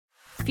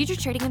Future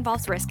trading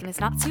involves risk and is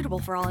not suitable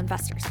for all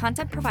investors.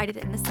 Content provided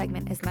in this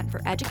segment is meant for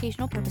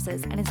educational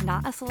purposes and is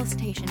not a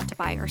solicitation to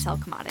buy or sell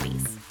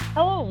commodities.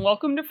 Hello and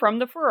welcome to From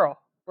the Furrow,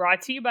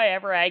 brought to you by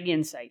EverAg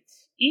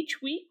Insights. Each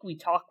week we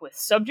talk with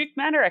subject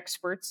matter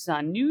experts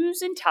on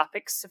news and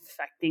topics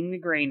affecting the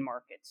grain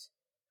markets.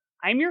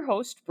 I'm your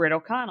host, Britt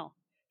O'Connell.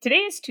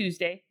 Today is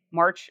Tuesday,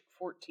 March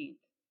 14th.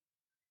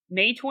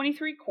 May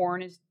 23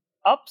 corn is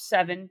up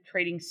 7,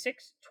 trading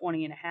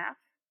 6.20.5.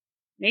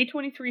 May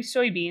 23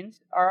 soybeans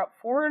are up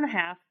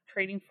 4.5,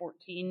 trading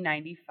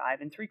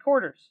 14.95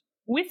 3/4.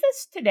 With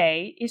us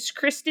today is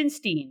Kristin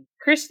Stien.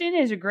 Kristin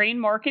is a grain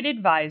market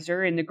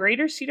advisor in the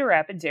greater Cedar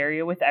Rapids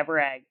area with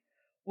EverAg.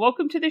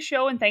 Welcome to the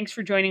show and thanks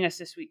for joining us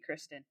this week,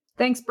 Kristin.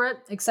 Thanks, Britt.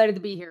 Excited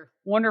to be here.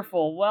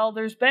 Wonderful. Well,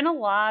 there's been a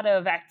lot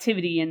of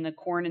activity in the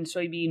corn and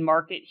soybean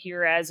market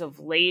here as of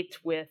late,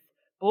 with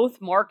both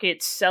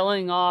markets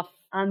selling off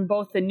on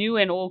both the new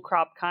and old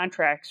crop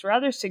contracts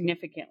rather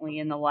significantly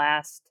in the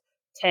last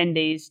 10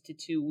 days to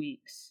 2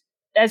 weeks.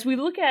 As we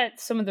look at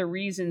some of the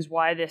reasons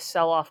why this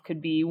sell-off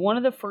could be, one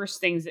of the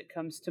first things that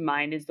comes to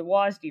mind is the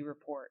WASDE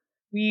report.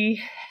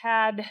 We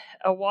had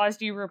a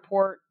WASDE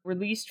report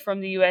released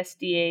from the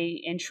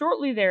USDA, and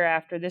shortly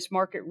thereafter, this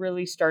market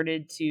really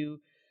started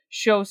to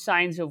show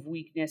signs of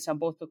weakness on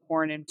both the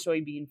corn and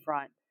soybean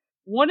front.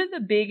 One of the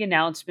big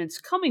announcements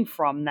coming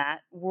from that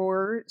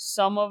were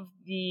some of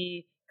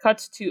the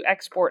cuts to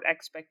export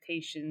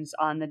expectations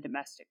on the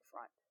domestic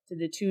front, to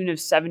the tune of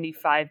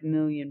 75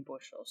 million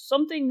bushels,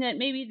 something that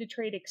maybe the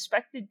trade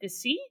expected to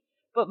see,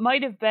 but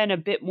might have been a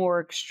bit more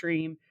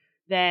extreme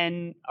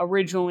than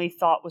originally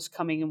thought was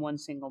coming in one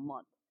single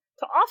month.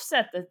 To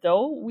offset that,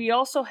 though, we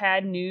also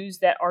had news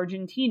that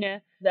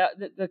Argentina,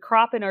 the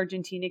crop in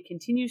Argentina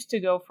continues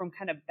to go from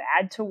kind of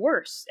bad to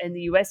worse, and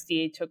the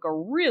USDA took a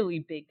really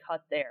big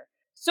cut there.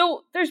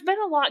 So there's been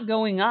a lot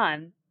going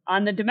on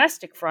the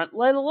domestic front,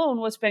 let alone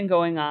what's been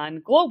going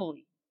on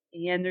globally.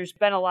 And there's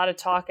been a lot of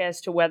talk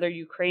as to whether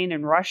Ukraine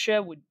and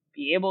Russia would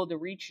be able to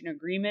reach an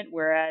agreement,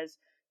 whereas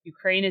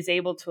Ukraine is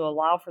able to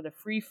allow for the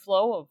free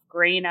flow of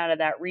grain out of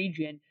that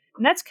region.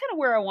 And that's kind of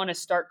where I want to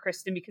start,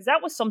 Kristin, because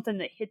that was something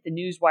that hit the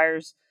news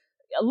wires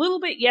a little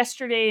bit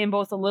yesterday and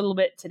both a little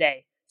bit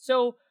today.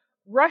 So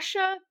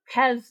Russia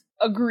has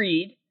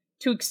agreed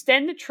to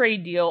extend the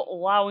trade deal,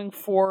 allowing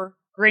for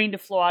grain to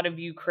flow out of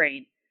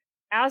Ukraine.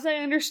 As I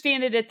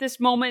understand it at this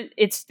moment,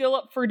 it's still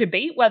up for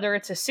debate whether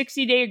it's a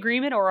 60-day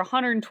agreement or a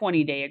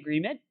 120-day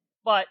agreement,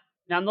 but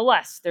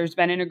nonetheless, there's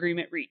been an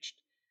agreement reached.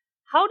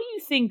 How do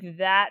you think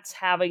that's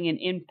having an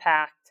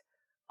impact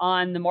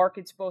on the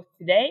markets both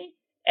today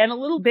and a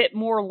little bit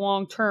more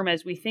long-term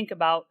as we think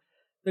about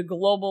the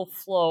global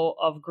flow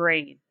of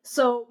grain?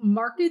 So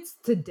markets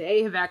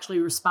today have actually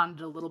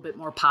responded a little bit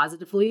more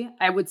positively.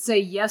 I would say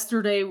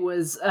yesterday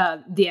was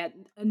the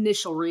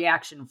initial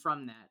reaction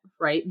from that,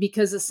 right?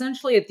 Because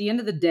essentially at the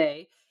end of the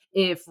day,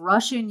 if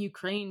Russia and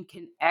Ukraine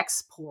can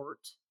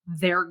export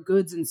their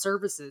goods and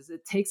services,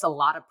 it takes a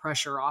lot of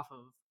pressure off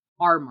of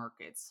our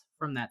markets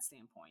from that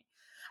standpoint.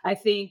 I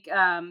think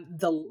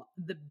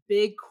the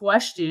big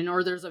question,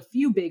 or there's a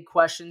few big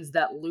questions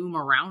that loom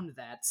around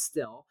that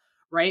still,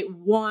 right?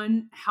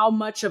 One, how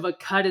much of a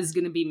cut is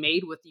going to be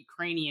made with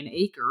Ukrainian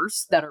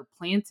acres that are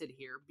planted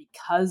here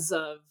because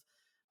of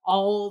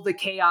all the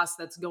chaos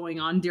that's going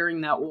on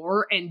during that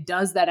war? And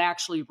does that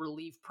actually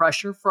relieve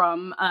pressure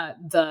from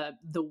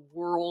the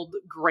world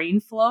grain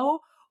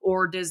flow?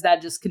 Or does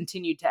that just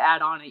continue to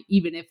add on,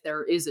 even if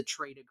there is a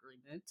trade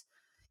agreement?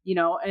 You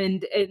know,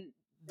 and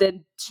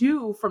then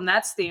two, from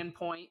that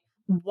standpoint,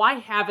 why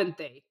haven't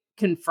they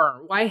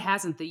confirmed? Why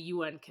hasn't the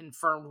UN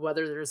confirmed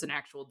whether there's an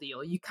actual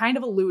deal? You kind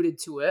of alluded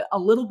to it. A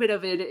little bit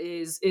of it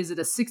is it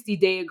a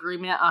 60-day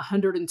agreement, a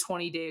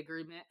 120-day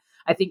agreement?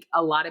 I think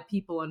a lot of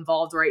people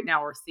involved right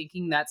now are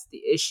thinking that's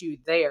the issue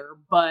there.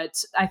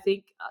 But I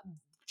think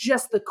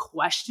just the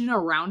question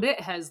around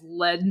it has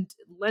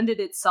lended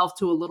itself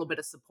to a little bit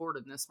of support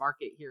in this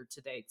market here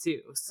today,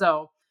 too.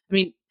 So, I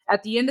mean,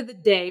 at the end of the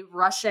day,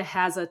 Russia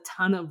has a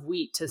ton of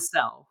wheat to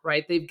sell,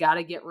 right? They've got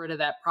to get rid of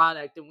that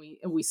product. And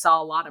we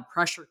saw a lot of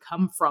pressure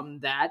come from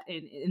that.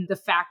 And the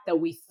fact that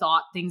we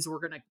thought things were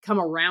going to come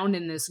around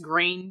in this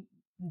grain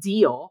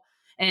deal.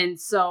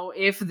 And so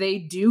if they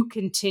do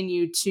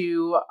continue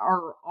to,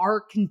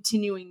 are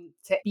continuing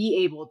to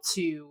be able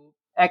to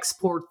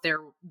export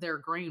their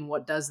grain,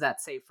 what does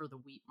that say for the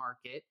wheat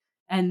market?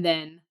 And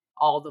then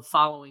all the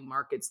following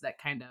markets that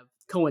kind of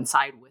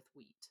coincide with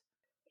wheat.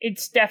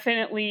 It's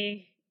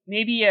definitely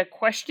maybe a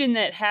question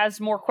that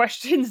has more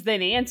questions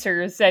than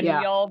answers, and we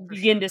all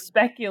begin to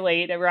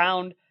speculate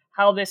around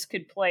how this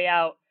could play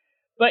out.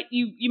 But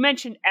you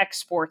mentioned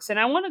exports, and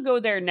I want to go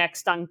there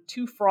next on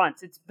two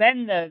fronts. It's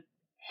been the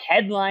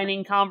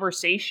headlining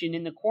conversation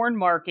in the corn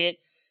market,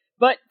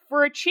 but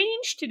for a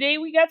change today,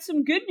 we got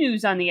some good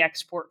news on the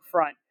export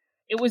front.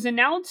 It was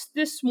announced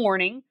this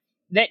morning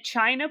that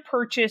China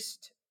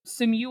purchased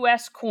some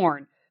U.S.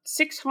 corn,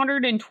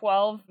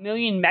 612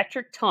 million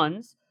metric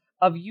tons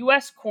of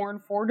U.S. corn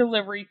for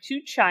delivery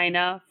to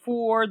China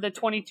for the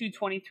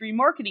 22-23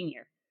 marketing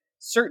year.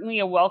 Certainly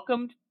a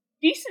welcomed,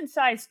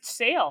 decent-sized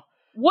sale.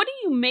 What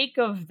do you make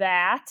of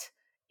that?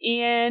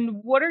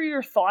 And what are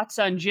your thoughts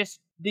on just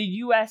the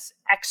U.S.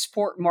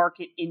 export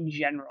market in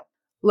general?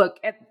 Look,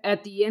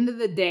 at the end of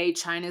the day,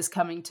 China's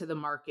coming to the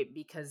market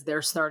because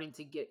they're starting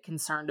to get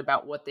concerned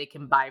about what they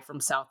can buy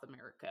from South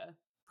America.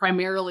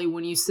 Primarily,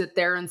 when you sit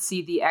there and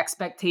see the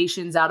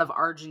expectations out of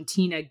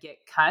Argentina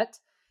get cut,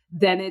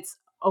 then it's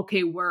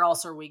okay, where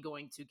else are we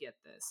going to get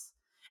this?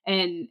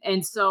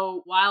 And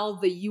so while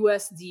the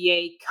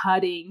USDA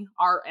cutting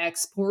our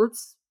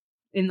exports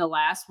in the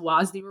last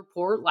WASD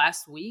report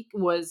last week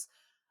was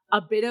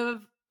a bit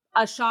of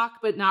a shock,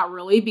 but not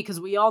really, because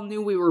we all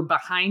knew we were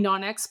behind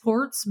on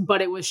exports,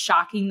 but it was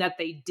shocking that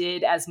they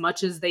did as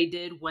much as they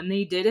did when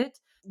they did it.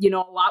 You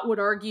know, a lot would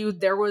argue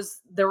there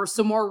was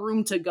some more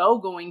room to go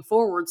going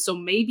forward. So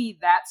maybe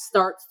that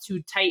starts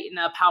to tighten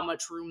up how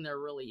much room there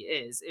really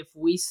is if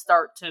we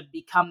start to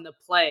become the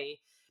play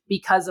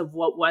because of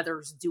what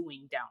weather's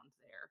doing down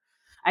there.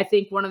 I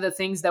think one of the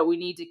things that we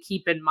need to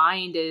keep in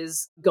mind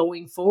is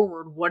going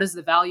forward, what does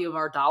the value of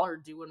our dollar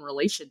do in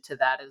relation to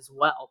that as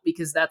well?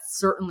 Because that's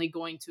certainly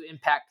going to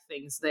impact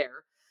things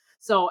there.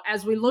 So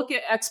as we look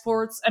at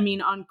exports, I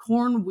mean, on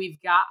corn,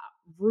 we've got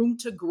room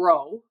to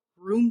grow,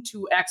 room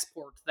to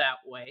export that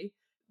way,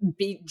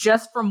 be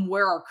just from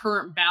where our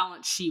current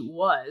balance sheet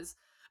was.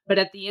 But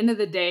at the end of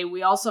the day,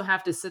 we also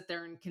have to sit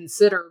there and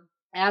consider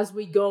as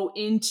we go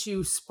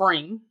into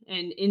spring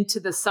and into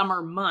the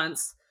summer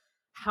months,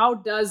 how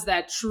does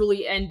that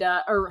truly end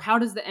up, or how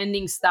does the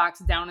ending stocks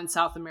down in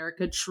South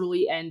America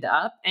truly end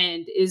up?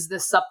 And is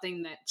this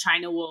something that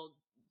China will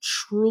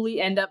truly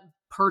end up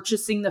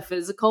purchasing the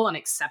physical and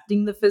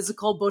accepting the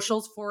physical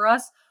bushels for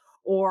us?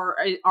 Or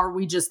are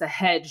we just a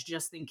hedge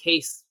just in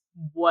case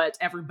what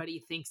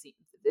everybody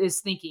is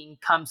thinking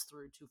comes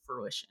through to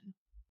fruition?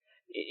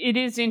 It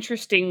is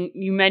interesting.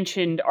 You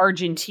mentioned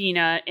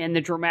Argentina and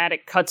the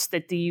dramatic cuts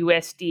that the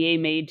USDA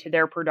made to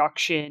their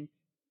production.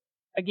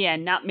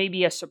 Again, not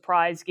maybe a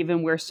surprise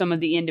given where some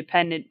of the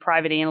independent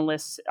private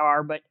analysts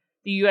are, but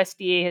the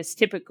USDA has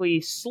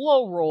typically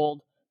slow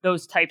rolled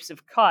those types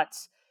of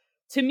cuts.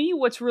 To me,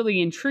 what's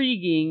really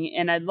intriguing,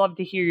 and I'd love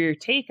to hear your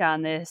take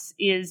on this,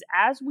 is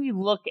as we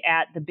look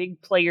at the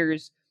big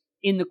players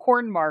in the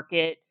corn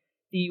market,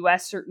 the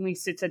US certainly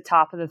sits at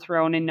top of the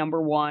throne in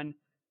number one,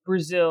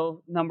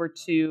 Brazil number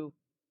two,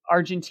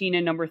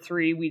 Argentina number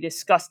three. We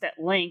discussed at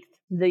length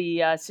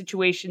the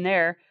situation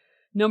there.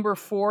 Number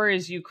four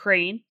is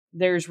Ukraine.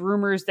 There's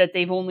rumors that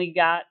they've only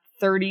got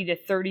 30 to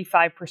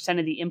 35%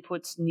 of the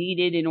inputs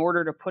needed in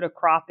order to put a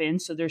crop in.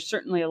 So there's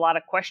certainly a lot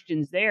of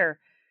questions there.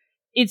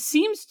 It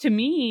seems to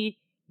me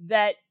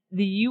that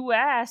the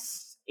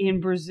US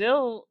and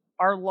Brazil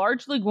are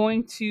largely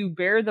going to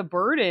bear the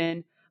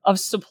burden of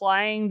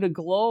supplying the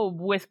globe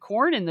with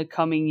corn in the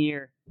coming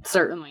year.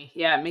 Certainly.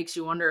 Yeah, it makes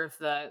you wonder if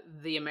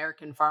the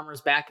American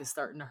farmer's back is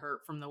starting to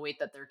hurt from the weight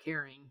that they're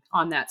carrying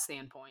on that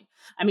standpoint.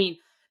 I mean,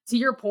 to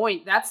your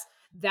point, that's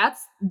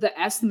the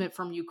estimate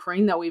from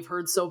Ukraine that we've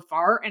heard so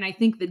far. And I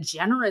think the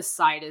generous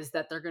side is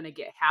that they're going to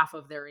get half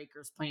of their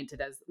acres planted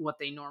as what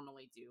they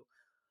normally do.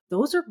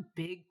 Those are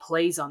big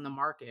plays on the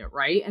market,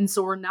 right? And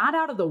so we're not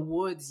out of the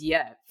woods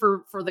yet.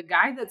 For the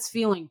guy that's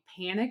feeling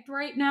panicked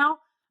right now,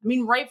 I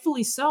mean,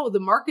 rightfully so. The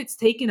market's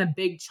taken a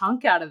big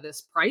chunk out of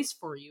this price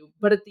for you.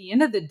 But at the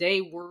end of the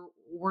day,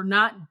 we're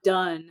not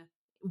done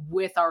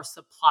with our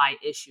supply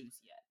issues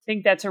yet. I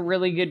think that's a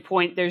really good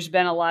point. There's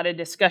been a lot of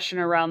discussion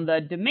around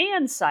the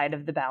demand side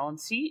of the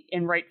balance sheet,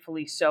 and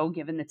rightfully so,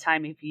 given the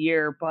time of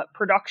year. But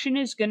production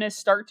is going to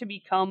start to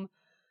become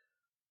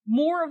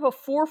more of a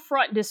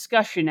forefront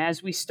discussion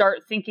as we start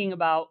thinking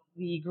about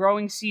the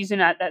growing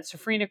season at that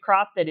safrinha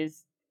crop that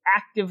is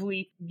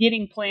actively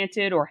getting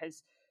planted or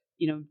has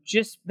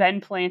just been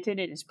planted.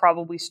 It is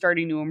probably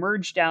starting to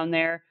emerge down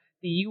there.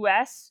 The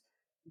U.S.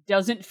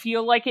 doesn't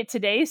feel like it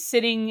today,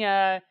 sitting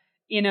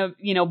in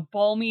a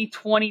balmy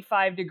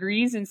 25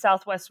 degrees in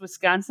southwest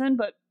Wisconsin,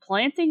 but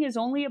planting is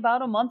only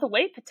about a month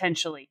away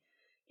potentially.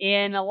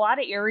 In a lot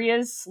of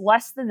areas,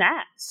 less than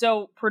that.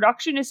 So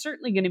production is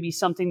certainly going to be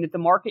something that the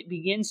market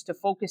begins to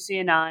focus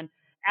in on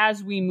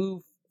as we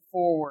move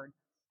forward.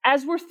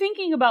 As we're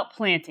thinking about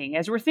planting,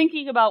 as we're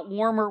thinking about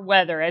warmer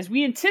weather, as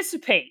we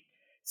anticipate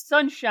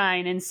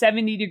sunshine and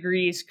 70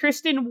 degrees,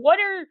 Kristin,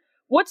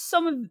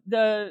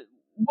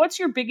 what's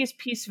your biggest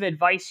piece of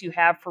advice you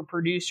have for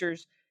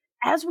producers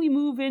as we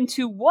move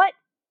into what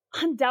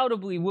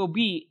undoubtedly will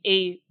be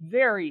a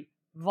very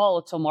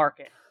volatile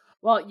market?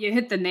 Well, you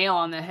hit the nail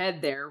on the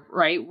head there,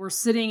 right? We're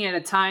sitting at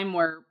a time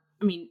where,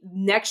 I mean,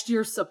 next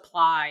year's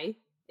supply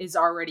is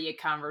already a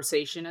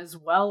conversation as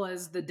well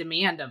as the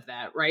demand of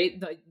that, right?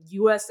 The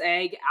US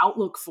Ag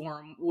Outlook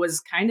Forum was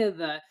kind of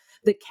the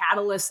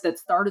catalyst that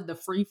started the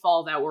free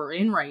fall that we're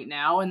in right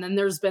now. And then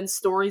there's been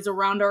stories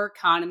around our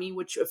economy,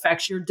 which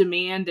affects your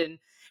demand. And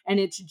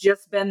it's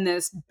just been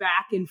this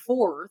back and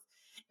forth.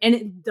 And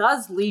it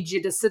does lead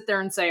you to sit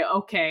there and say,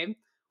 okay,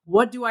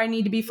 what do I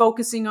need to be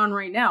focusing on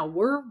right now?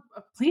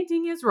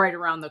 Planting is right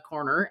around the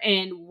corner,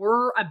 and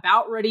we're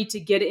about ready to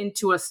get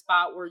into a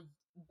spot where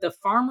the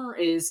farmer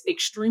is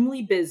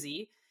extremely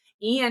busy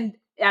and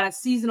at a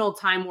seasonal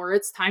time where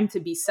it's time to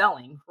be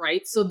selling,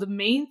 right? So the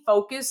main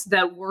focus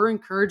that we're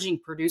encouraging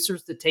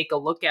producers to take a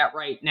look at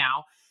right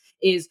now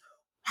is,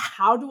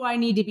 how do I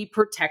need to be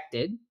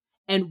protected?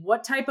 And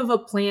what type of a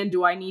plan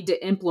do I need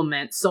to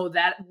implement so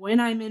that when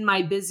I'm in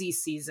my busy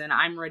season,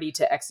 I'm ready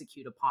to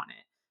execute upon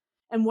it?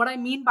 And what I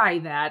mean by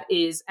that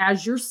is,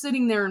 as you're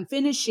sitting there and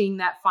finishing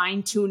that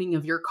fine tuning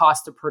of your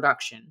cost of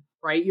production,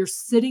 right? You're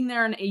sitting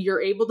there and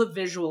you're able to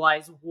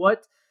visualize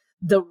what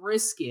the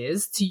risk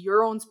is to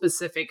your own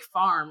specific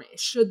farm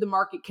should the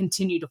market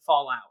continue to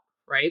fall out,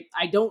 right?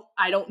 I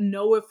don't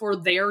know if we're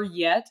there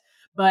yet,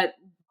 but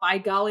by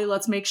golly,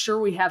 let's make sure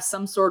we have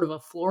some sort of a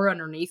floor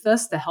underneath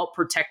us to help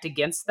protect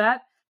against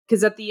that.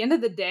 Because at the end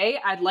of the day,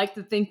 I'd like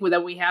to think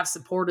that we have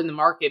support in the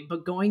market,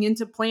 but going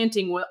into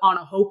planting on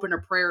a hope and a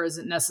prayer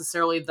isn't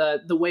necessarily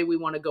the way we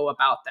want to go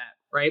about that,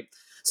 right?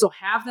 So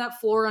have that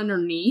floor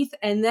underneath,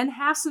 and then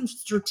have some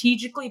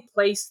strategically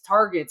placed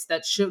targets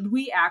that, should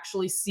we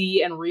actually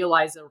see and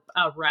realize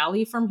a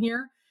rally from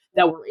here,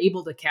 that we're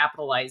able to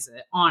capitalize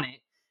on it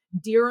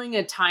during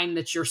a time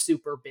that you're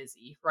super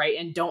busy, right?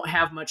 And don't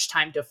have much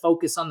time to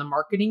focus on the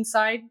marketing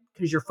side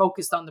because you're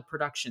focused on the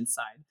production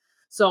side.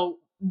 So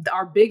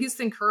our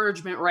biggest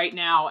encouragement right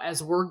now,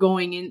 as we're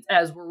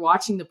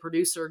watching the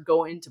producer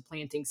go into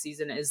planting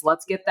season, is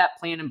let's get that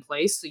plan in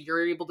place so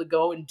you're able to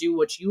go and do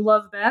what you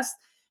love best,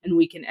 and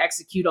we can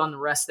execute on the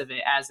rest of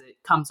it as it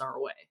comes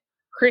our way.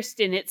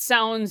 Kristin, it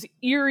sounds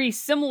eerie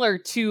similar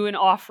to an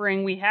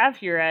offering we have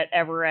here at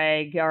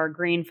EverAg, our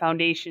Grain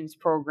Foundations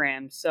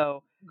program.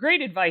 So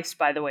great advice,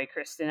 by the way,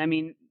 Kristin. I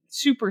mean,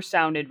 super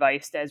sound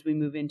advice as we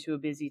move into a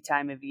busy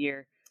time of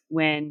year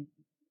when,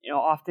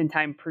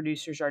 oftentimes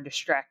producers are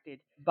distracted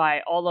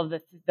by all of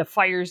the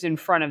fires in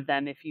front of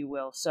them, if you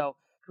will. So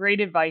great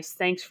advice.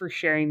 Thanks for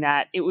sharing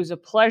that. It was a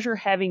pleasure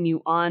having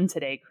you on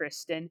today,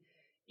 Kristin.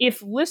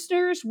 If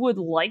listeners would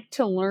like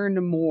to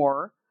learn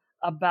more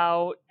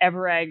about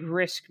EverAg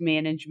risk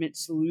management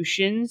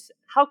solutions,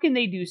 how can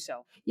they do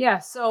so? Yeah,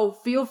 so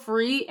feel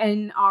free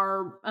in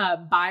our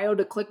bio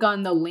to click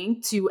on the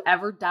link to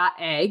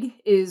ever.ag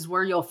is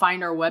where you'll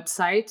find our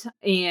website,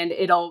 and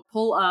it'll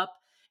pull up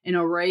an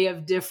array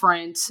of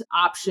different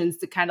options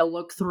to kind of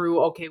look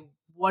through, okay,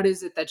 what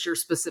is it that you're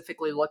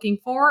specifically looking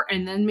for?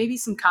 And then maybe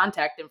some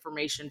contact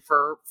information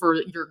for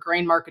your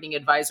grain marketing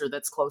advisor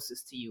that's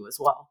closest to you as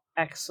well.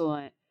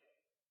 Excellent.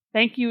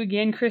 Thank you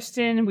again,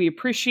 Kristin. We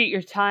appreciate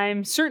your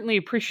time. Certainly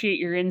appreciate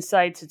your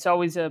insights. It's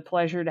always a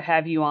pleasure to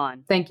have you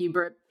on. Thank you,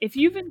 Britt. If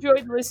you've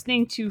enjoyed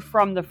listening to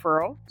From the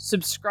Furrow,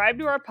 subscribe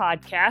to our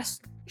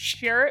podcast,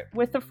 share it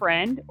with a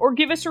friend, or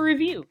give us a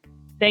review.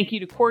 Thank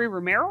you to Corey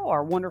Romero,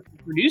 our wonderful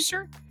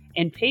producer,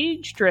 and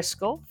Paige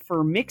Driscoll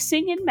for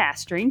mixing and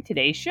mastering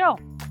today's show.